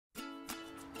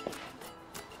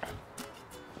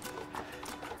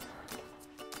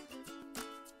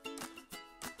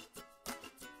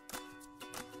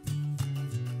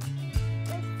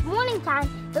morning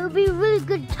time, it would be a really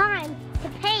good time to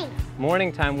paint. Morning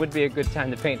time would be a good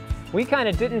time to paint. We kind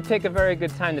of didn't pick a very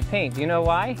good time to paint. Do you know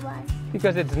why? Why?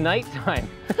 Because it's nighttime.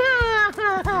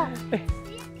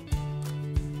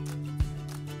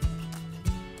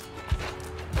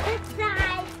 Switch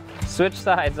sides. Switch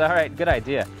sides, all right, good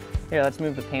idea. Here, let's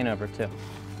move the paint over too.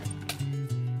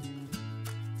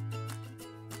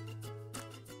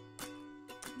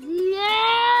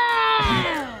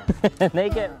 Yeah! They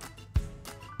get...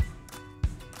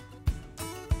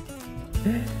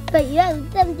 But you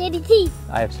have some dirty teeth.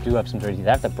 I do have some dirty teeth.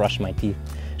 I have to brush my teeth.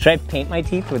 Should I paint my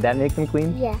teeth? Would that make them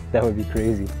clean? Yeah. That would be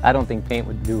crazy. I don't think paint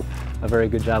would do a very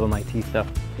good job on my teeth though.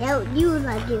 No, you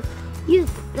like you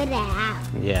spit it out.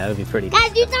 Yeah, it would be pretty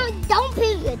Guys, good. you don't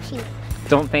paint your teeth.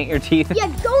 Don't paint your teeth? Yeah,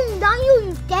 don't you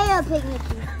dare paint your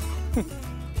teeth.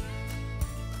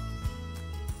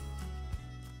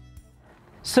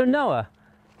 So Noah,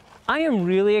 I am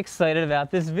really excited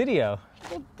about this video.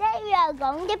 Today we are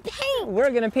going to paint.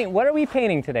 We're gonna paint. What are we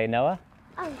painting today, Noah?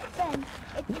 Oh, friend,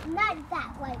 it's not that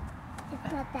white.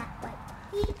 It's not that white.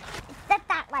 See? It's not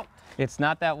that white. It's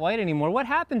not that white anymore. What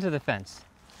happened to the fence?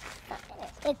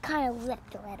 It kind of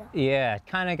ripped a little. Yeah, it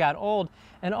kind of got old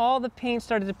and all the paint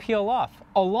started to peel off.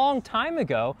 A long time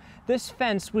ago, this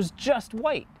fence was just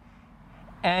white.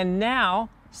 And now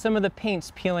some of the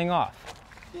paint's peeling off.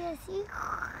 Yes, you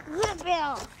rip it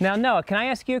off. Now, Noah, can I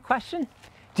ask you a question?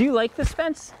 Do you like this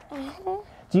fence?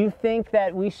 Do you think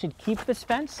that we should keep this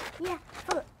fence? Yeah,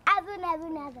 forever, never,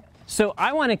 never. So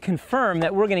I want to confirm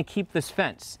that we're going to keep this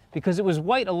fence because it was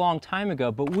white a long time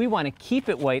ago, but we want to keep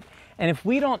it white. And if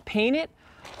we don't paint it,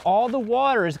 all the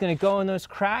water is going to go in those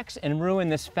cracks and ruin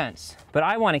this fence. But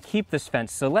I want to keep this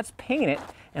fence, so let's paint it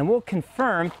and we'll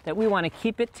confirm that we want to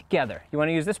keep it together. You want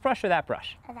to use this brush or that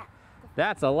brush?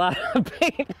 That's a lot of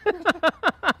paint.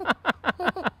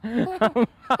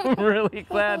 I'm really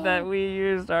glad that we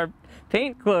used our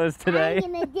paint clothes today.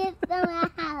 I'm gonna get some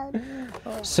out.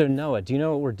 So Noah, do you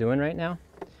know what we're doing right now?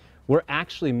 We're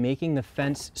actually making the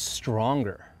fence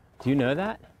stronger. Do you know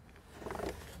that?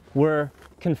 We're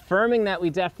confirming that we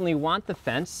definitely want the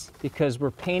fence because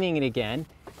we're painting it again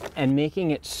and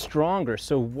making it stronger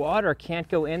so water can't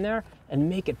go in there and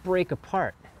make it break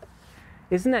apart.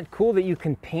 Isn't that cool that you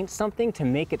can paint something to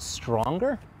make it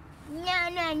stronger?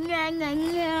 I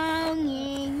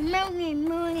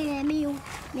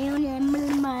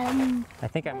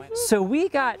think I might. So we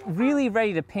got really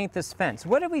ready to paint this fence.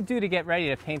 What did we do to get ready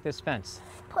to paint this fence?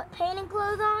 Put painting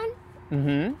clothes on.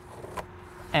 Mm-hmm.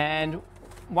 And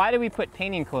why did we put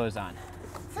painting clothes on?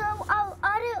 So our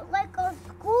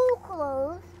school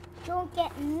clothes don't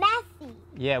get messy.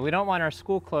 Yeah, we don't want our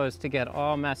school clothes to get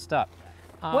all messed up.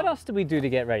 What else did we do to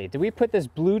get ready? Did we put this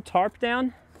blue tarp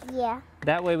down? Yeah.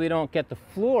 That way we don't get the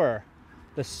floor,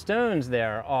 the stones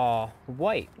there all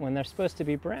white when they're supposed to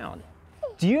be brown.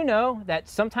 Do you know that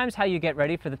sometimes how you get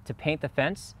ready to paint the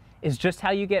fence is just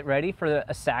how you get ready for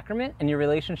a sacrament in your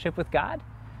relationship with God?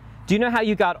 Do you know how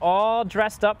you got all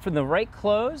dressed up from the right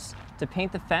clothes to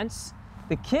paint the fence?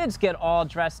 The kids get all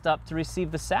dressed up to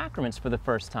receive the sacraments for the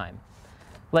first time.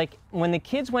 Like when the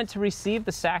kids went to receive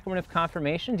the sacrament of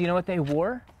confirmation, do you know what they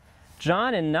wore?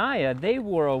 John and Naya, they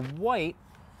wore a white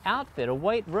outfit, a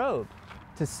white robe,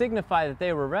 to signify that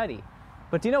they were ready.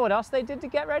 But do you know what else they did to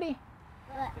get ready?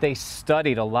 What? They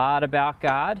studied a lot about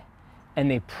God, and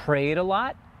they prayed a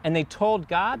lot, and they told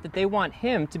God that they want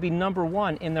Him to be number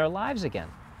one in their lives again.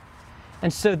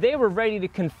 And so they were ready to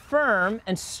confirm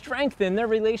and strengthen their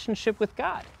relationship with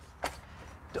God.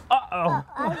 Uh-oh.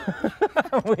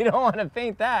 We don't want to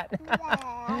paint that.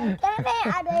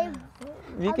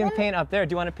 You can paint up there.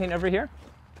 Do you want to paint over here?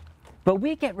 But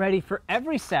we get ready for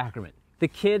every sacrament. The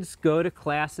kids go to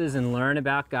classes and learn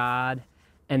about God,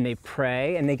 and they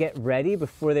pray, and they get ready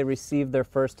before they receive their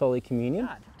first Holy Communion.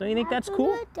 Don't you think that's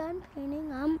cool? After we're done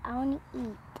painting, I want to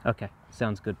eat. Okay,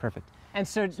 sounds good, perfect. And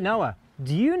so, Noah,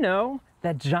 do you know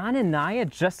that John and Naya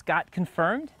just got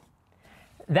confirmed?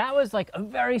 That was like a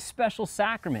very special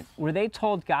sacrament where they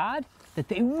told God that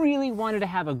they really wanted to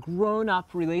have a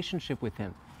grown-up relationship with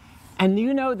Him. And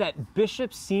you know that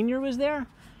Bishop Senior was there?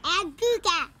 And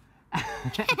Guga.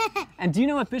 And do you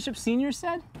know what Bishop Senior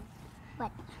said?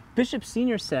 What? Bishop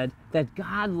Senior said that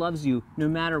God loves you no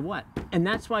matter what. And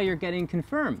that's why you're getting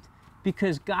confirmed.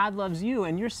 Because God loves you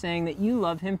and you're saying that you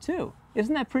love Him too.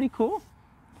 Isn't that pretty cool?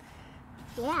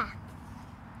 Yeah.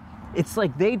 It's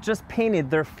like they just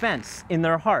painted their fence in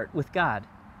their heart with God.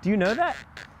 Do you know that?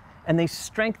 And they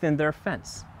strengthened their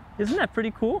fence. Isn't that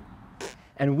pretty cool?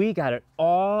 And we got it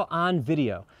all on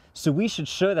video. So we should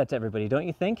show that to everybody, don't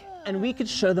you think? And we could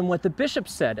show them what the bishop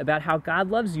said about how God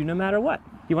loves you no matter what.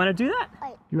 You want to do that?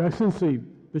 Your Excellency,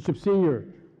 Bishop Senior,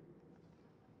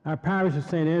 Our parish of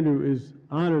St. Andrew is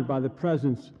honored by the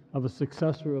presence of a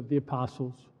successor of the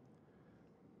apostles.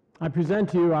 I present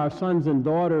to you our sons and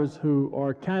daughters who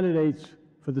are candidates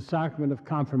for the sacrament of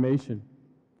confirmation.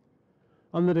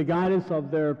 Under the guidance of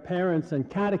their parents and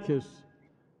catechists,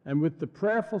 and with the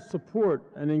prayerful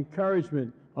support and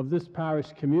encouragement of this parish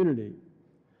community,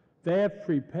 they have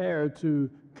prepared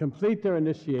to complete their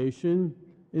initiation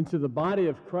into the body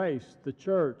of Christ, the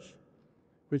church,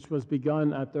 which was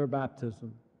begun at their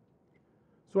baptism.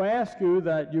 So I ask you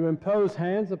that you impose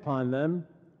hands upon them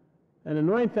and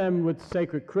anoint them with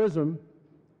sacred chrism,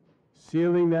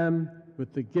 sealing them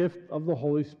with the gift of the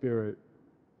Holy Spirit.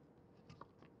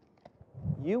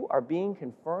 You are being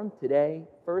confirmed today,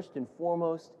 first and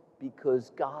foremost,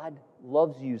 because God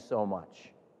loves you so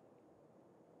much.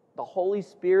 The Holy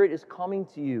Spirit is coming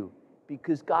to you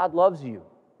because God loves you.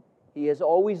 He has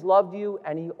always loved you,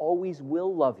 and He always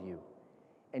will love you.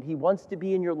 And He wants to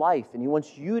be in your life, and He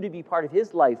wants you to be part of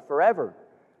His life forever.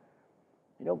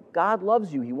 You know, God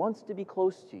loves you. He wants to be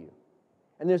close to you.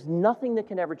 And there's nothing that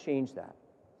can ever change that.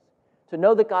 To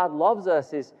know that God loves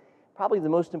us is probably the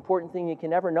most important thing you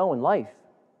can ever know in life.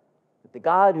 That the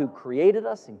God who created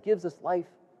us and gives us life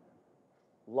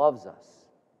loves us.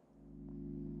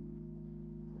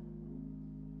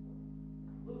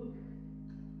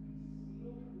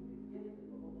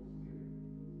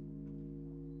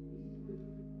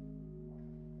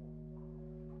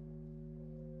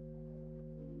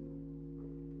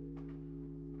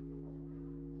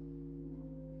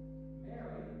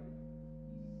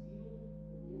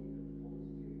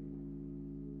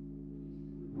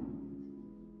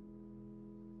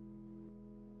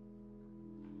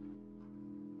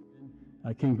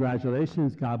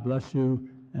 Congratulations, God bless you,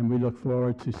 and we look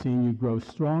forward to seeing you grow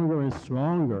stronger and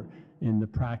stronger in the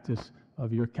practice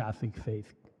of your Catholic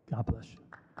faith. God bless you.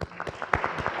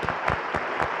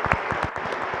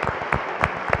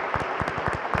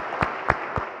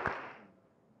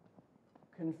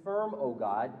 Confirm, O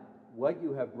God, what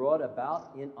you have brought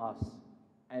about in us,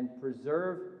 and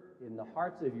preserve in the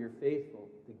hearts of your faithful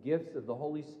the gifts of the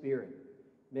Holy Spirit.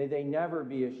 May they never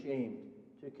be ashamed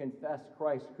to confess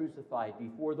Christ crucified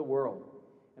before the world,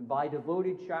 and by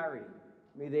devoted charity,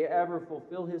 may they ever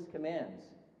fulfill His commands,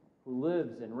 who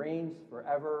lives and reigns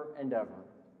forever and ever.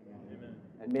 Amen.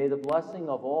 And may the blessing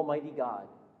of Almighty God,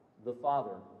 the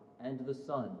Father, and the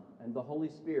Son, and the Holy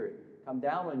Spirit come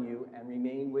down on you and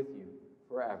remain with you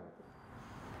forever.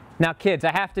 Now, kids,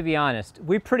 I have to be honest.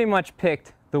 We pretty much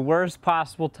picked the worst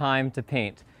possible time to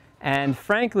paint. And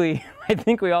frankly, I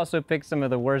think we also picked some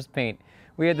of the worst paint.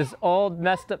 We had this old,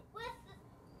 messed up...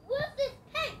 Where's this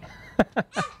paint?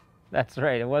 That's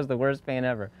right, it was the worst paint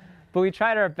ever. But we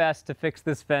tried our best to fix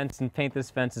this fence and paint this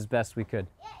fence as best we could.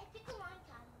 Yeah, it took a long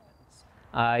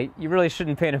time. You really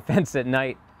shouldn't paint a fence at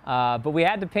night, but we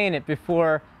had to paint it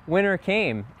before winter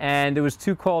came, and it was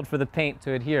too cold for the paint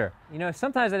to adhere. You know,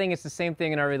 sometimes I think it's the same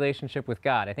thing in our relationship with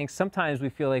God. I think sometimes we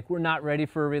feel like we're not ready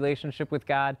for a relationship with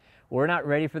God, or we're not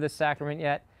ready for the sacrament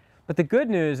yet. But the good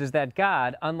news is that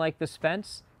God, unlike this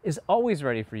fence, is always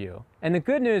ready for you. And the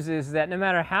good news is that no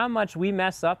matter how much we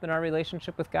mess up in our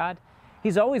relationship with God,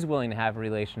 He's always willing to have a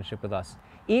relationship with us,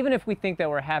 even if we think that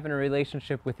we're having a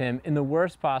relationship with Him in the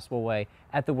worst possible way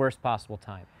at the worst possible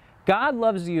time. God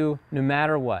loves you no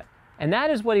matter what. And that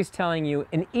is what He's telling you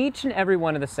in each and every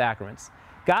one of the sacraments.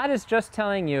 God is just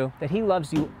telling you that He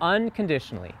loves you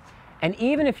unconditionally. And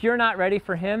even if you're not ready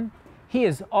for Him, He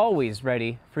is always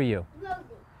ready for you.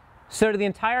 So to the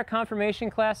entire confirmation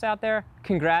class out there,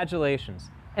 congratulations.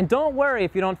 And don't worry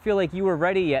if you don't feel like you were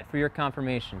ready yet for your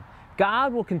confirmation.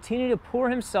 God will continue to pour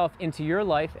Himself into your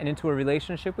life and into a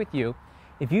relationship with you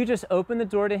if you just open the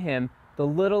door to Him the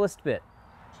littlest bit.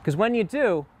 Because when you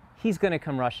do, He's going to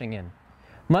come rushing in.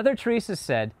 Mother Teresa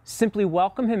said, simply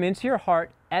welcome Him into your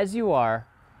heart as you are,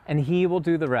 and He will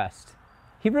do the rest.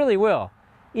 He really will.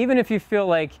 Even if you feel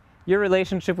like your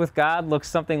relationship with God looks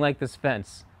something like this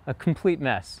fence, a complete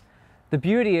mess. The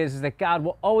beauty is that God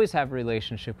will always have a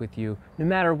relationship with you, no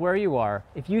matter where you are,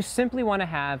 if you simply want to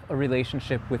have a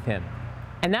relationship with Him.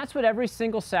 And that's what every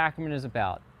single sacrament is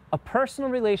about, a personal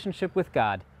relationship with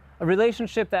God, a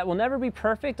relationship that will never be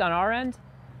perfect on our end,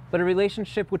 but a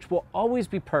relationship which will always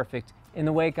be perfect in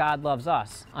the way God loves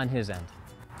us on His end.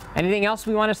 Anything else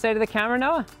we want to say to the camera,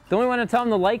 Noah? Don't we want to tell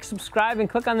them to like, subscribe, and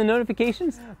click on the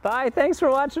notifications? Bye, thanks for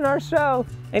watching our show.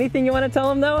 Anything you want to tell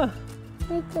them, Noah?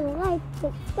 Hit the like,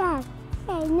 subscribe,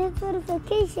 and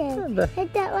notification.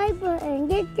 Hit that like button.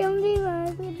 Get your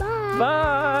viewers.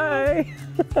 Bye.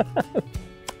 Bye.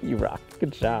 You rock.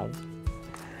 Good job.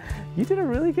 You did a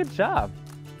really good job.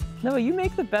 Noah, you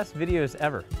make the best videos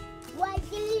ever. Like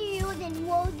you and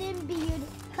Walden Beard.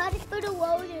 Cut it for the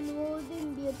road and roads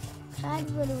and beer. Cut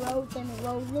for the roads and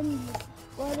roads and beer.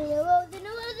 What are the roads and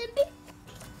roads and beer?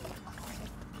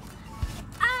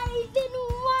 I've been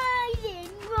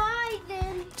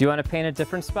riding. Do you want to paint a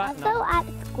different spot? So at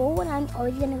school, when I'm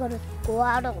always gonna go to school,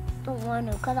 I don't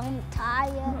want to because I'm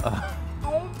tired.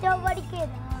 I just don't want to get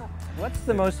up. What's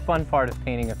the most fun part of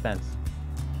painting a fence?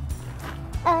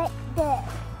 The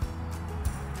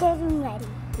getting ready.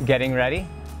 Getting ready?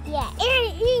 Yeah,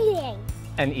 and eating.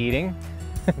 And eating?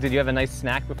 Did you have a nice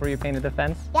snack before you painted the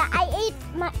fence? Yeah, I ate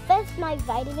first my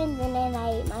vitamins and then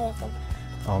I ate my lessons.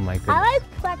 Oh my goodness. I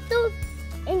like pretzels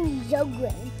and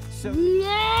yogurt. So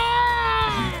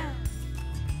Yeah!